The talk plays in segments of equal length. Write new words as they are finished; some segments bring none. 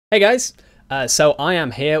Hey guys, so I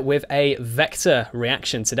am here with a Vektor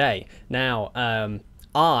reaction today. Now,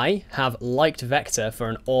 I have liked Vektor for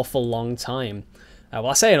an awful long time. Well,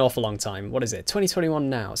 I say an awful long time. What is it? 2021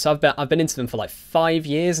 now. So I've been into them for like 5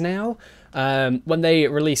 years now. When they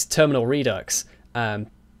released Terminal Redux,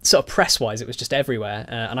 sort of press-wise, it was just everywhere,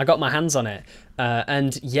 and I got my hands on it.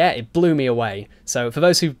 And yeah, it blew me away. So for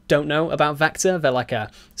those who don't know about Vektor, they're like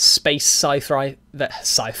a space sci-fi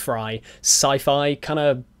kind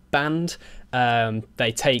of band.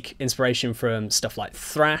 They take inspiration from stuff like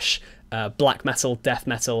thrash, black metal, death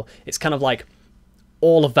metal. It's kind of like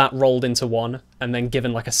all of that rolled into one and then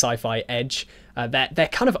given like a sci-fi edge. They're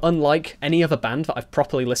kind of unlike any other band that I've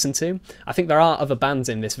properly listened to. I think there are other bands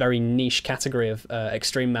in this very niche category of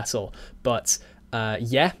extreme metal, but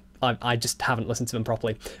yeah, I just haven't listened to them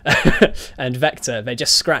properly. And Vektor, they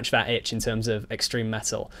just scratch that itch in terms of extreme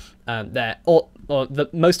metal.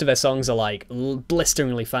 Most of their songs are like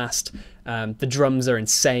blisteringly fast. The drums are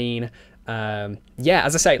insane. Yeah,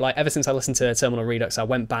 as I say, like ever since I listened to Terminal Redux, I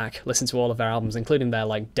went back, listened to all of their albums, including their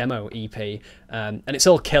like demo EP, and it's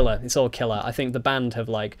all killer. It's all killer. I think the band have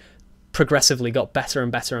like progressively got better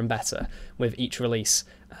and better and better with each release.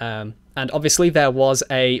 And obviously there was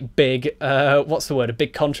a big, a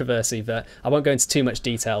big controversy that I won't go into too much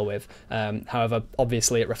detail with. However,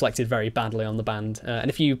 obviously it reflected very badly on the band. And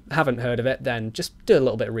if you haven't heard of it, then just do a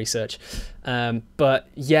little bit of research. But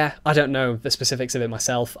yeah, I don't know the specifics of it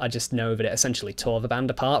myself. I just know that it essentially tore the band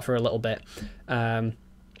apart for a little bit.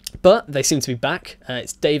 But they seem to be back.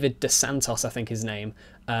 It's David DeSantos, I think his name,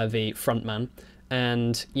 the frontman.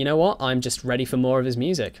 And you know what? I'm just ready for more of his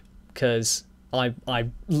music, because I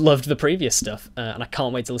loved the previous stuff, and I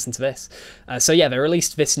can't wait to listen to this. So yeah, they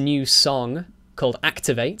released this new song called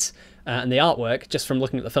Activate, and the artwork, just from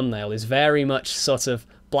looking at the thumbnail, is very much sort of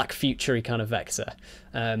Black Future-y kind of Vektor.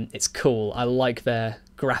 It's cool. I like their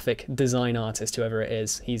graphic design artist, whoever it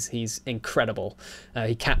is. He's incredible.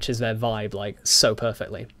 He captures their vibe like so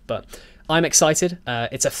perfectly. But I'm excited.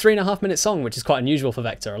 It's a 3.5-minute song, which is quite unusual for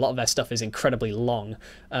Vektor. A lot of their stuff is incredibly long.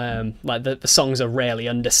 Like the songs are rarely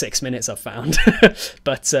under 6 minutes, I've found.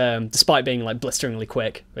 But despite being like blisteringly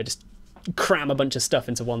quick, they just cram a bunch of stuff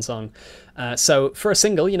into one song. So for a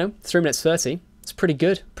single, you know, 3 minutes 30, it's pretty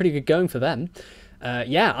good going for them.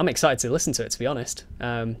 Yeah, I'm excited to listen to it, to be honest.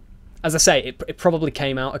 As I say, it probably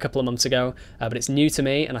came out a couple of months ago, but it's new to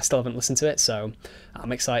me and I still haven't listened to it, so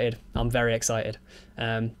I'm excited. I'm very excited.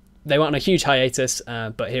 They went on a huge hiatus,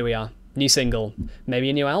 but here we are. New single,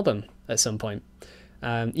 maybe a new album at some point.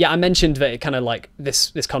 Yeah, I mentioned that it kind of like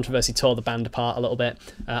this controversy tore the band apart a little bit.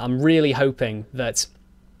 I'm really hoping that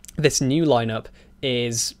this new lineup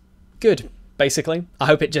is good, basically. I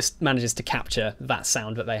hope it just manages to capture that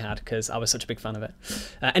sound that they had, because I was such a big fan of it.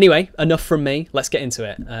 Anyway, enough from me. Let's get into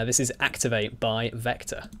it. This is Activate by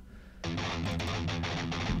Vektor.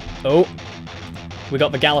 Oh. We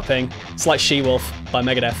got the galloping. It's like She-Wolf by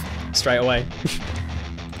Megadeth straight away.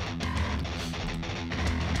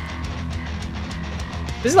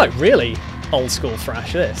 This is like really old school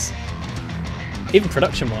thrash, this. Even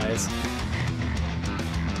production wise.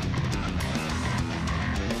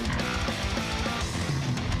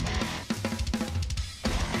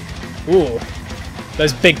 Ooh.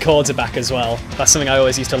 Those big chords are back as well. That's something I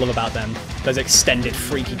always used to love about them. Those extended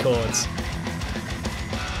freaky chords.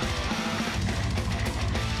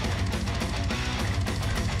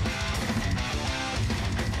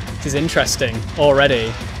 This is interesting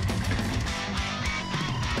already.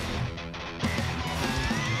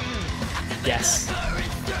 Yes.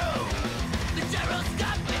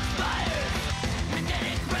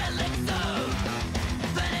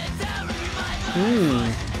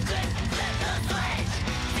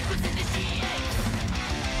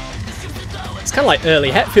 It's kind of like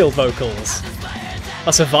early Hetfield vocals.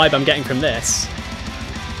 That's a vibe I'm getting from this.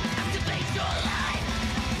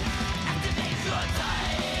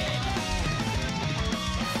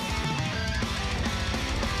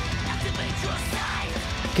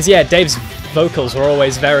 Because yeah, Dave's vocals were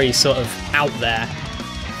always very sort of out there.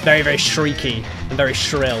 Very, very shrieky and very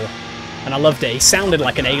shrill. And I loved it. He sounded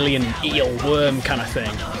like an alien eel worm kind of thing.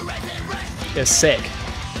 It was sick.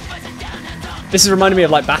 This is reminding me of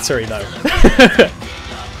like Battery though.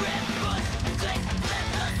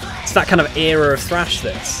 It's that kind of era of thrash,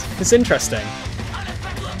 this. It's interesting.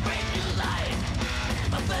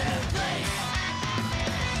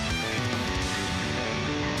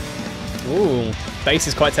 Ooh, bass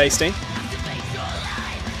is quite tasty.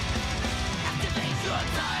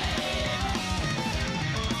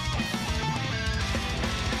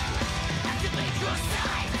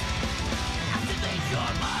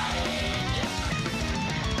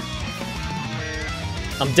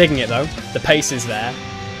 I'm digging it though. The pace is there.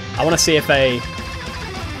 I want to see if they.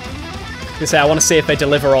 I want to see if they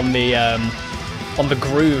deliver on the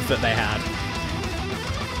groove that they had.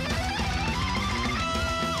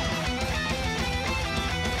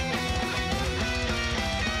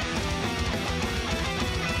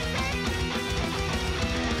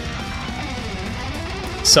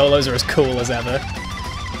 Solos are as cool as ever.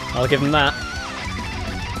 I'll give them that.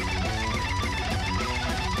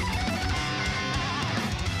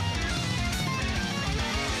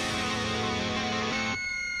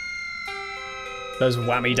 Those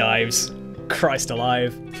whammy dives. Christ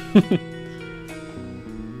alive.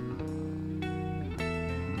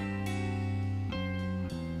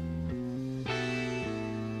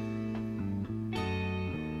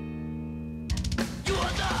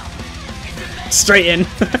 Straight in.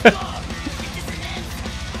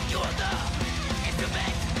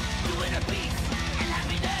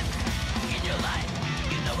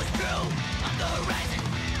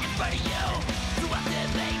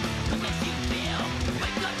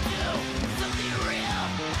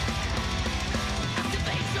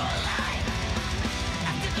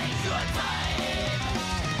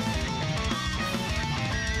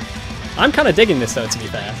 I'm kind of digging this though, to be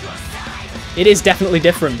fair. It is definitely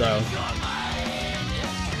different though.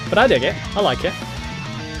 But I dig it. I like it.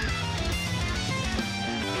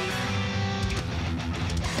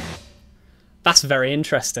 That's very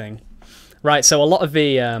interesting. Right, so a lot of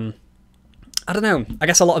the, I don't know, I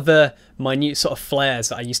guess a lot of the minute sort of flares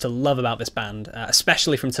that I used to love about this band,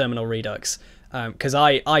 especially from Terminal Redux, because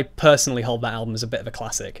I personally hold that album as a bit of a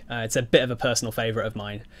classic. It's a bit of a personal favourite of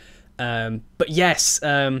mine. But yes,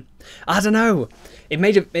 I don't know. It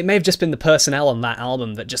may have just been the personnel on that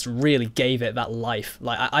album that just really gave it that life.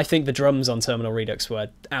 Like I think the drums on Terminal Redux were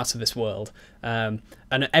out of this world, and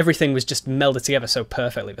everything was just melded together so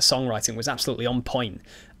perfectly. The songwriting was absolutely on point,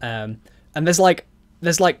 and there's like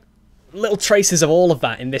little traces of all of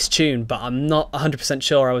that in this tune, but I'm not 100%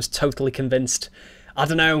 sure I was totally convinced. I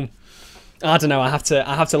don't know. I have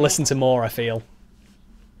to listen to more. I feel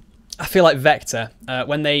like Vektor,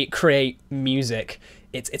 when they create music,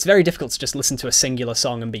 it's very difficult to just listen to a singular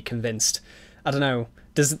song and be convinced. I don't know.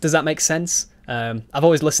 Does that make sense? I've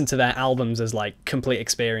always listened to their albums as like complete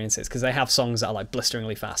experiences because they have songs that are like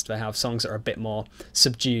blisteringly fast. They have songs that are a bit more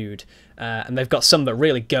subdued, and they've got some that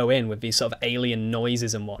really go in with these sort of alien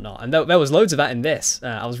noises and whatnot. And there was loads of that in this.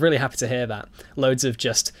 I was really happy to hear that. Loads of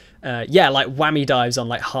just like whammy dives on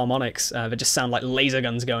like harmonics that just sound like laser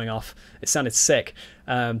guns going off. It sounded sick.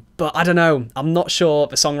 But I don't know. I'm not sure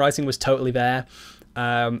the songwriting was totally there.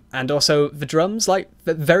 And also the drums, like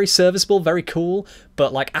very serviceable, very cool,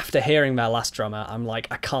 but like after hearing their last drummer, I'm like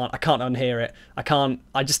I can't unhear it.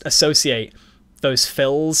 I just associate those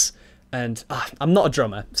fills, and I'm not a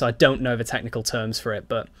drummer, so I don't know the technical terms for it,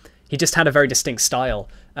 but he just had a very distinct style,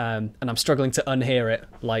 and I'm struggling to unhear it.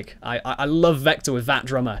 Like I love Vektor with that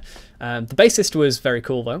drummer. The bassist was very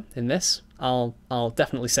cool though in this. I'll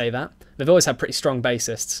definitely say that. They've always had pretty strong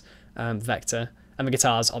bassists, Vektor. And the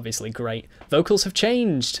guitar's obviously great. Vocals have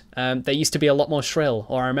changed. They used to be a lot more shrill,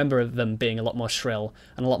 or I remember them being a lot more shrill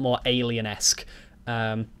and a lot more alien-esque.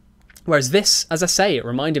 Whereas this, as I say, it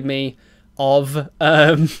reminded me of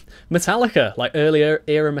Metallica, like earlier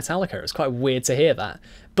era Metallica. It was quite weird to hear that.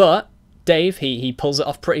 But Dave, he pulls it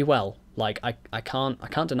off pretty well. Like I can't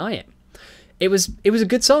deny it. It was a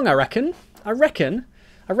good song, I reckon. I reckon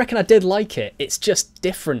I did like it. It's just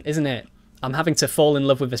different, isn't it? I'm having to fall in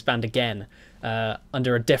love with this band again.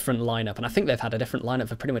 Under a different lineup, and I think they've had a different lineup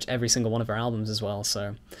for pretty much every single one of their albums as well,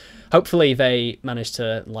 so hopefully they manage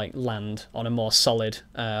to like land on a more solid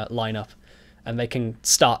lineup and they can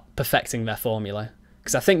start perfecting their formula,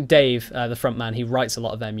 because I think Dave, the front man, he writes a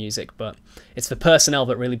lot of their music, but it's the personnel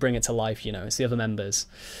that really bring it to life, you know. It's the other members.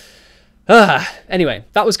 Anyway,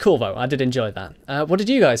 that was cool though. I did enjoy that. What did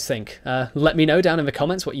you guys think? Let me know down in the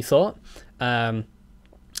comments what you thought.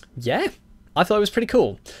 Yeah, I thought it was pretty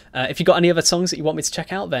cool. If you've got any other songs that you want me to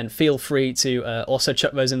check out, then feel free to also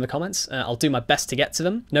chuck those in the comments. I'll do my best to get to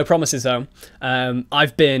them. No promises though.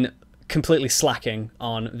 I've been completely slacking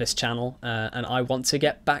on this channel, and I want to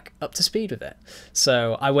get back up to speed with it.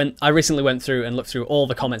 So I recently went through and looked through all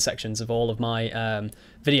the comment sections of all of my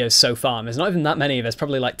videos so far, and there's not even that many. There's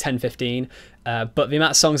probably like 10, 15, but the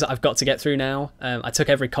amount of songs that I've got to get through now, I took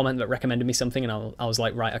every comment that recommended me something, and I was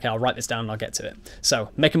like, right, okay, I'll write this down and I'll get to it. So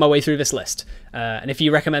making my way through this list, and if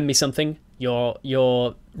you recommend me something,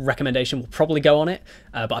 your recommendation will probably go on it,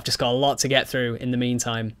 but I've just got a lot to get through in the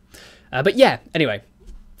meantime. But yeah, anyway,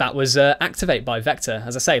 that was Activate by Vektor.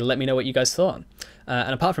 As I say, let me know what you guys thought.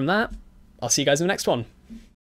 And apart from that, I'll see you guys in the next one.